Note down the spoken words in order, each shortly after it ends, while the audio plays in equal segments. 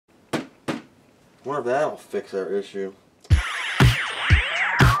Wonder if that'll fix our issue.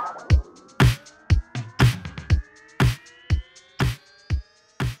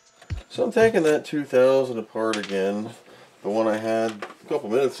 So I'm taking that 2000 apart again, the one I had a couple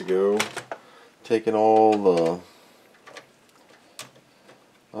minutes ago, taking all the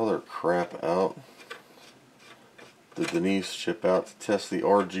other crap out, the Denise chip out to test the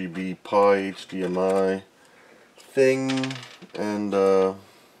RGB Pi HDMI thing, and I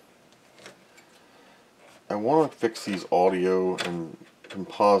want to fix these audio and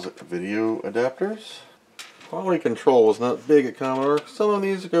composite video adapters. Quality control is not big at Commodore. Some of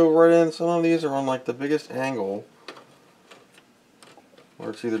these go right in, some of these are on like the biggest angle,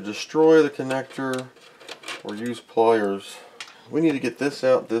 where it's either destroy the connector or use pliers. We need to get this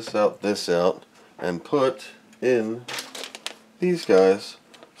out, this out, this out, and put in these guys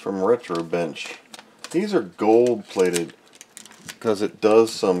from Retro Bench. These are gold plated because it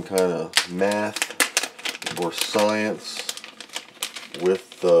does some kind of math or science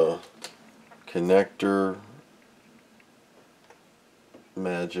with the connector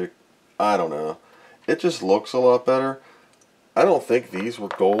magic. I don't know. It just looks a lot better. I don't think these were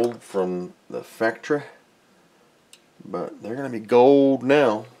gold from the factory, but they're going to be gold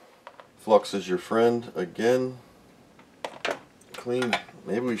now. Flux is your friend again. Clean.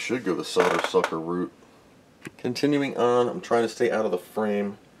 Maybe we should go the solder sucker route. Continuing on, I'm trying to stay out of the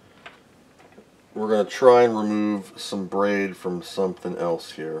frame. We're going to try and remove some braid from something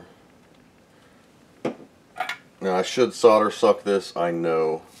else here. Now I should solder suck this, I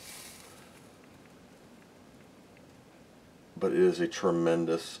know. But it is a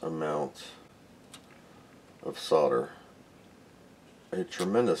tremendous amount of solder. A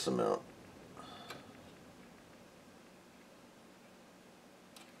tremendous amount.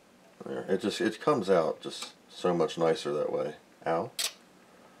 There. It comes out just so much nicer that way. Ow.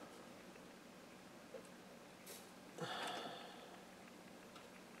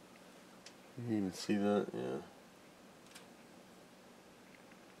 You even see that? Yeah.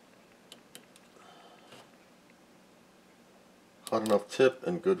 Hot enough tip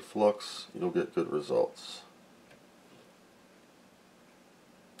and good flux, you'll get good results.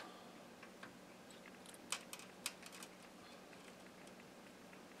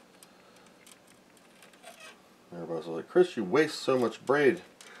 Everybody's like, Chris, you waste so much braid.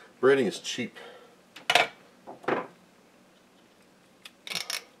 Braiding is cheap.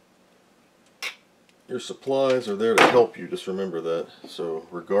 Your supplies are there to help you, just remember that. So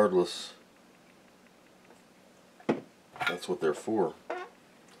regardless, that's what they're for.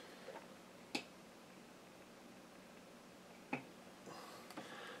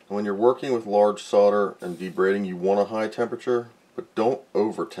 When you're working with large solder and debraiding, you want a high temperature, but don't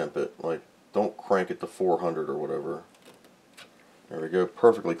over temp it. Like, don't crank it to 400 or whatever. There we go,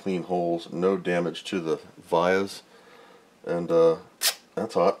 perfectly clean holes, no damage to the vias, and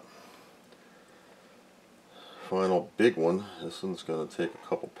that's hot. Final big one. This one's going to take a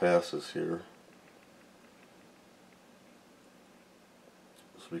couple passes here.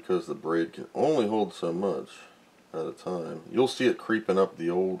 It's because the braid can only hold so much at a time. You'll see it creeping up the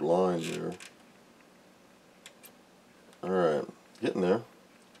old line there. Alright, getting there.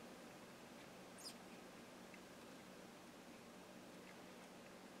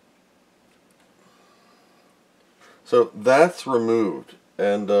 So that's removed,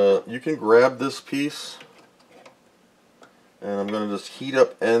 and you can grab this piece, and I'm going to just heat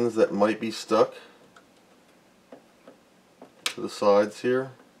up ends that might be stuck to the sides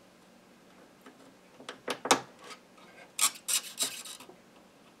here.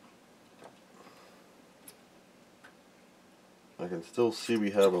 I can still see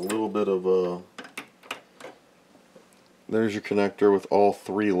we have a little bit of there's your connector with all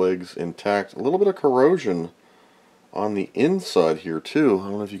three legs intact. A little bit of corrosion on the inside here too. I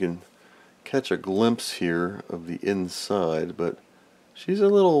don't know if you can catch a glimpse here of the inside, but she's a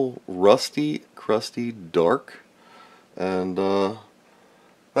little rusty, crusty, dark, and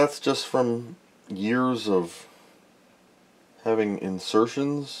that's just from years of having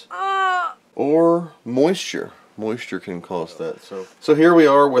insertions or moisture. Moisture can cause that. So here we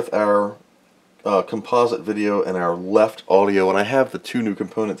are with our composite video and our left audio, and I have the two new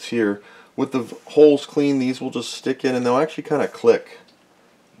components here. With the holes clean, these will just stick in and they'll actually kind of click.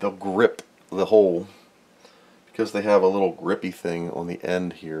 They'll grip the hole because they have a little grippy thing on the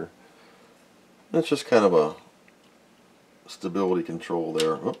end here. That's just kind of a stability control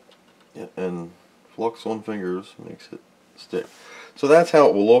there. Oh, yeah, and flux on fingers makes it stick. So that's how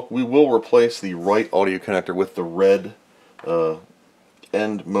it will look. We will replace the right audio connector with the red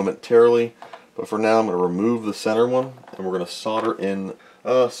end momentarily, but for now I'm going to remove the center one and we're going to solder in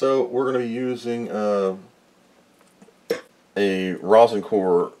So we're going to be using a rosin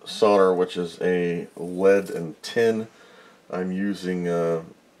core solder, which is a lead and tin. I'm using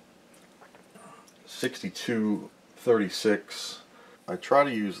 6236. I try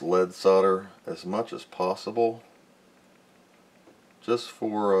to use lead solder as much as possible, just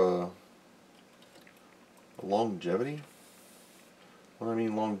for longevity. When I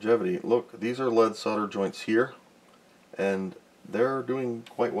mean longevity, look, these are lead solder joints here, and they're doing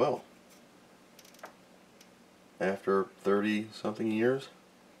quite well. After 30 something years,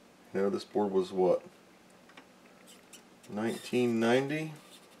 you know, this board was what, 1990,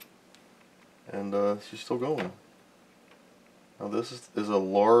 and she's still going. Now this is a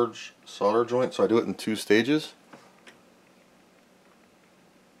large solder joint, so I do it in 2 stages.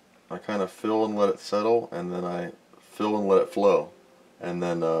 I kind of fill and let it settle, and then I fill and let it flow, and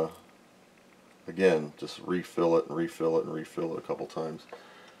then again just refill it and refill it and refill it a couple times.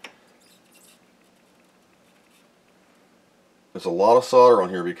 There's a lot of solder on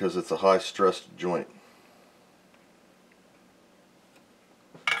here because it's a high stress joint.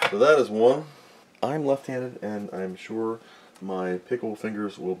 So that is one. I'm left-handed, and I'm sure my pickle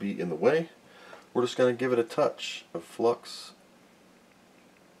fingers will be in the way. We're just going to give it a touch of flux,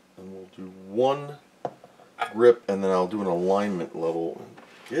 and we'll do one grip, and then I'll do an alignment level.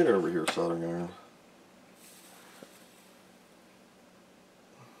 Get over here, soldering iron.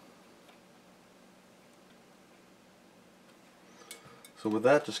 So with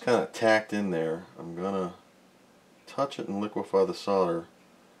that just kind of tacked in there, I'm going to touch it and liquefy the solder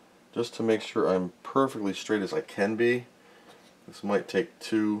just to make sure I'm perfectly straight as I can be. This might take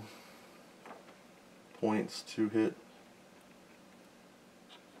 2 points to hit.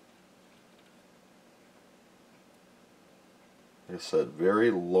 Like I said,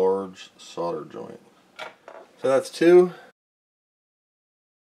 very large solder joint. So that's 2.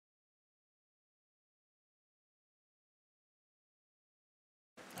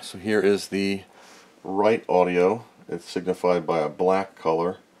 So here is the right audio. It's signified by a black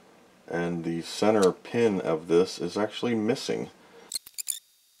color, and the center pin of this is actually missing.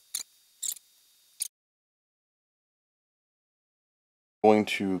 Going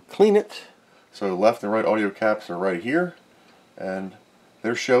to clean it. So left and right audio caps are right here, and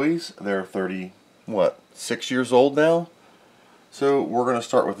they're Shoeies. They're 6 years old now. So we're going to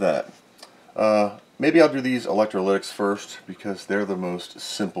start with that. Maybe I'll do these electrolytics first because they're the most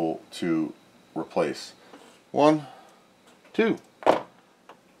simple to replace. 1, 2.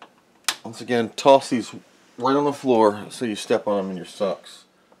 Once again, toss these right on the floor so you step on them in your socks.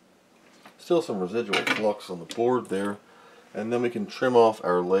 Still some residual flux on the board there. And then we can trim off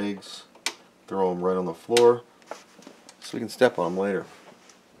our legs, throw them right on the floor so we can step on them later.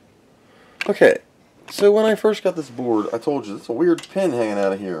 Okay, so when I first got this board, I told you it's a weird pin hanging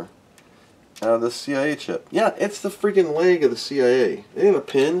out of here. Out of this CIA chip. Yeah, it's the freaking leg of the CIA. It ain't a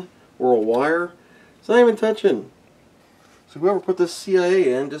pin or a wire. It's not even touching. So whoever put this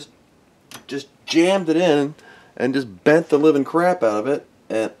CIA in just jammed it in and just bent the living crap out of it.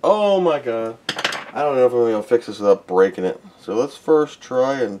 And oh my god, I don't know if I'm going to fix this without breaking it. So let's first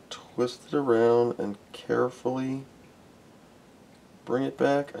try and twist it around and carefully bring it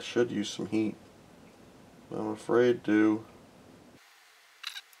back. I should use some heat. I'm afraid to.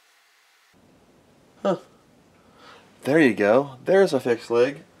 Huh. There you go. There's a fixed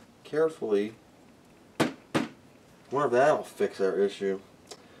leg. Carefully. Wonder if that'll fix our issue.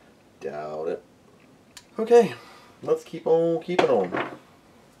 Doubt it. Okay, let's keep on keeping on.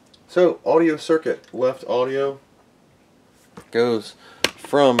 So, audio circuit. Left audio goes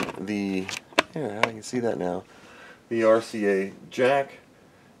from the, I can see that now, the RCA jack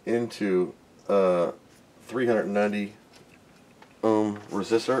into 390 ohm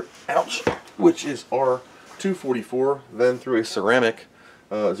resistor, ouch, which is R244, then through a ceramic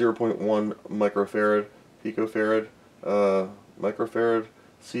 0.1 microfarad, picofarad, microfarad,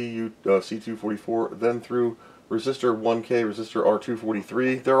 C244, then through resistor 1K, resistor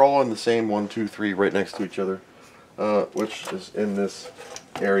R243. They're all in the same 1, 2, 3 right next to each other, which is in this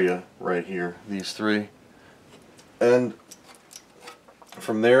area right here, these 3. And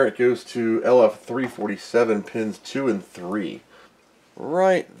from there it goes to LF347 pins 2 and 3.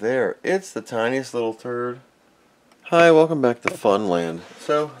 Right there. It's the tiniest little turd. Hi, welcome back to Funland.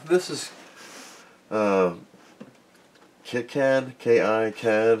 So this is KitCAD,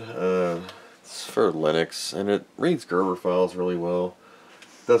 KiCad. It's for Linux, and it reads Gerber files really well.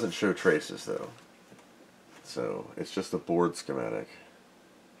 Doesn't show traces though. So it's just a board schematic.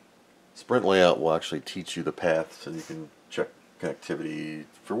 Sprint layout will actually teach you the path so you can check connectivity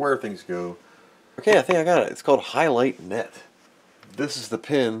for where things go. Okay, I think I got it. It's called Highlight Net. this is the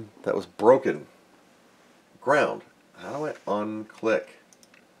pin that was broken. Ground. How do I unclick?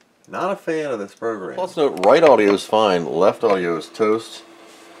 Not a fan of this program. Plus note, right audio is fine, left audio is toast.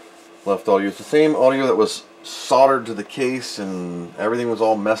 Left audio is the same audio that was soldered to the case and everything was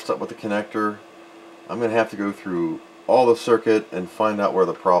all messed up with the connector. I'm going to have to go through all the circuit and find out where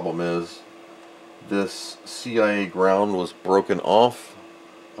the problem is. This CIA ground was broken off.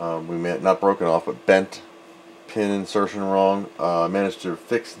 Not broken off, but bent. Pin insertion wrong. I managed to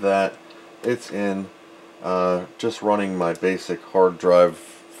fix that. It's in. Just running my basic hard drive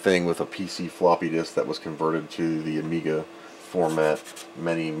thing with a PC floppy disk that was converted to the Amiga format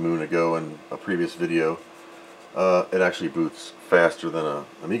many moon ago in a previous video. It actually boots faster than an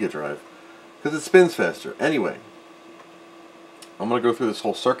Amiga drive because it spins faster. Anyway, I'm going to go through this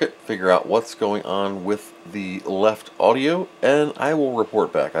whole circuit, figure out what's going on with the left audio, and I will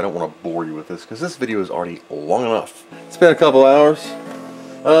report back. I don't want to bore you with this because this video is already long enough. It's been a couple hours.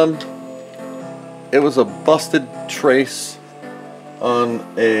 It was a busted trace on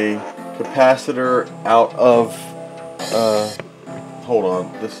a capacitor out of, hold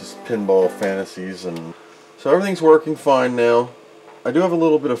on, this is Pinball Fantasies, and so everything's working fine now. I do have a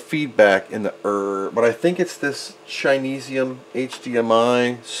little bit of feedback in the but I think it's this Chinesium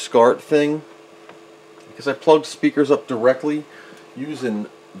HDMI SCART thing, because I plugged speakers up directly using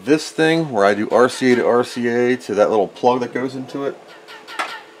this thing where I do RCA to RCA to that little plug that goes into it.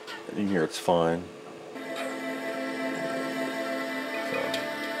 And you can hear it's fine.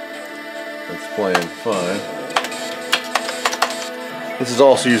 It's playing fine. This is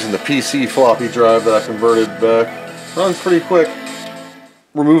also using the PC floppy drive that I converted back. Runs pretty quick.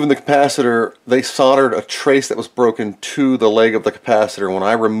 Removing the capacitor, they soldered a trace that was broken to the leg of the capacitor. When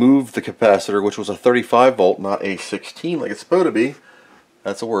I removed the capacitor, which was a 35 volt, not a 16 like it's supposed to be,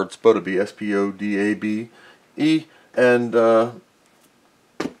 that's a word, supposed to be, S-P-O-D-A-B-E, and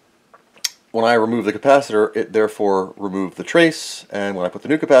when I removed the capacitor, it therefore removed the trace, and when I put the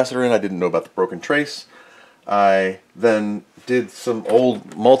new capacitor in, I didn't know about the broken trace. I then did some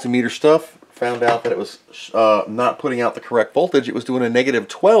old multimeter stuff, found out that it was not putting out the correct voltage. It was doing a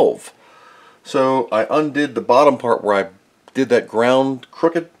 -12. So I undid the bottom part where I did that ground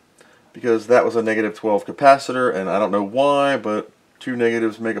crooked, because that was a -12 capacitor, and I don't know why, but two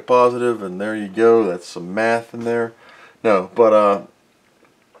negatives make a positive, and there you go. That's some math in there. No, but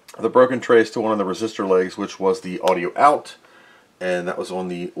the broken trace to one of the resistor legs, which was the audio out, and that was on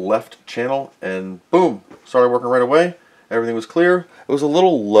the left channel, and boom, started working right away. Everything was clear. It was a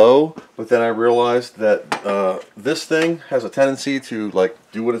little low, but then I realized that this thing has a tendency to like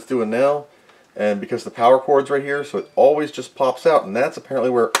do what it's doing now, and because the power cord's right here, so it always just pops out, and that's apparently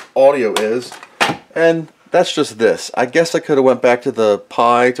where audio is, and that's just this. I guess I could have went back to the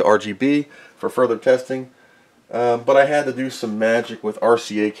Pi to RGB for further testing, but I had to do some magic with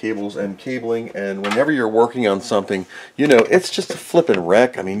RCA cables and cabling, and whenever you're working on something, you know, it's just a flippin'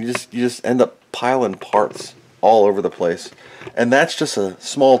 wreck. I mean, you just end up piling parts all over the place, and that's just a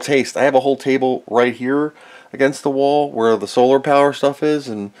small taste. I have a whole table right here against the wall where the solar power stuff is,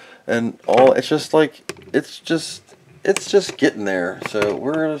 and all. It's just like it's just getting there. So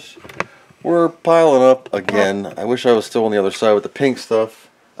we're piling up again. I wish I was still on the other side with the pink stuff.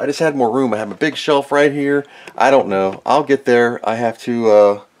 I just had more room. I have a big shelf right here. I don't know. I'll get there. I have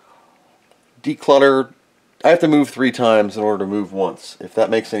to declutter. I have to move 3 times in order to move once, if that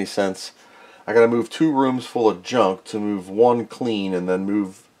makes any sense. I gotta move 2 rooms full of junk to move 1 clean, and then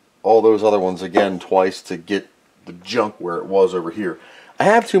move all those other ones again twice to get the junk where it was over here. I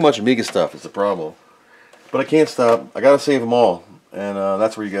have too much Amiga stuff is the problem, but I can't stop. I gotta save them all, and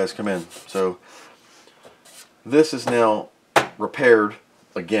that's where you guys come in. So this is now repaired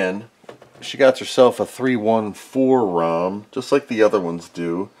again. She got herself a 314 ROM, just like the other ones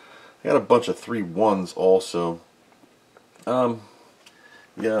do. I got a bunch of 3.1s also.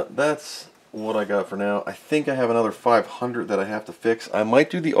 Yeah, that's what I got for now. I think I have another 500 that I have to fix. I might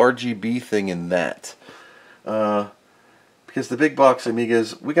do the RGB thing in that, because the big box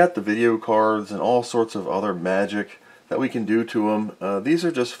Amigas, we got the video cards and all sorts of other magic that we can do to them. These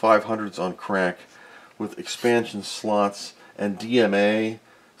are just 500s on crack with expansion slots and DMA,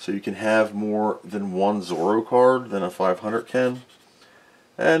 so you can have more than one Zorro card than a 500 can,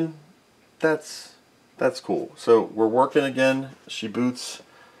 and that's cool. So we're working again. She boots,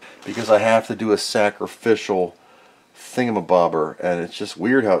 because I have to do a sacrificial thingamabobber, and it's just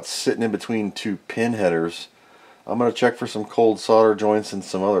weird how it's sitting in between 2 pin headers. I'm going to check for some cold solder joints and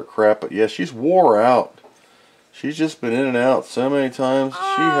some other crap, but yeah, she's wore out. She's just been in and out so many times.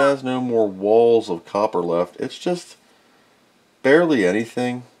 She has no more walls of copper left. It's just barely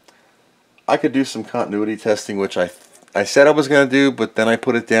anything. I could do some continuity testing, which I I said I was going to do, but then I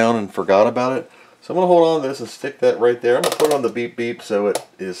put it down and forgot about it. So I'm going to hold on to this and stick that right there. I'm going to put it on the beep beep so it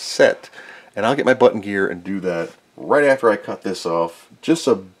is set. And I'll get my button gear and do that right after I cut this off. Just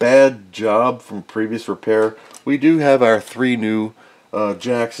a bad job from previous repair. We do have our 3 new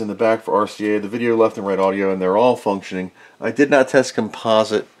jacks in the back for RCA, the video, left and right audio, and they're all functioning. I did not test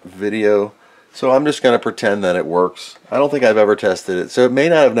composite video, so I'm just going to pretend that it works. I don't think I've ever tested it, so it may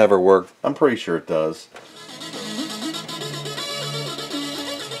not have never worked. I'm pretty sure it does.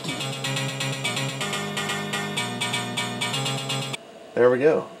 There we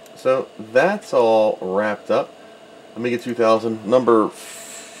go. So that's all wrapped up. Amiga 2000, number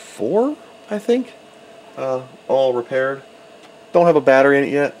 4, I think. All repaired. Don't have a battery in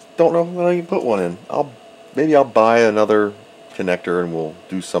it yet. Don't know when I can put one in. Maybe I'll buy another connector and we'll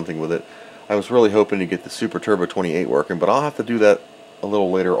do something with it. I was really hoping to get the Super Turbo 28 working, but I'll have to do that a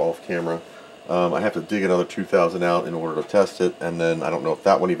little later off camera. I have to dig another 2000 out in order to test it, and then I don't know if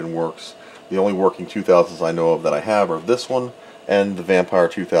that one even works. The only working 2000s I know of that I have are this one and the Vampire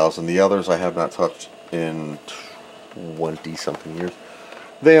 2000. The others I have not touched in 20-something years.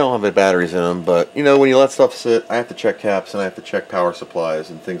 They all have the batteries in them, but you know, when you let stuff sit, I have to check caps and I have to check power supplies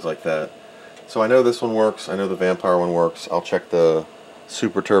and things like that. So I know this one works, I know the Vampire one works. I'll check the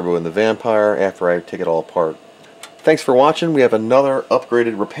Super Turbo and the Vampire after I take it all apart. Thanks for watching. We have another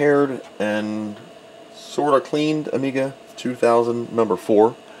upgraded, repaired, and sort of cleaned Amiga 2000 number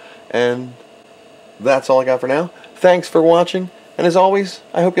 4. And that's all I got for now. Thanks for watching, and as always,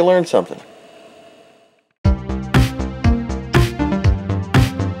 I hope you learned something.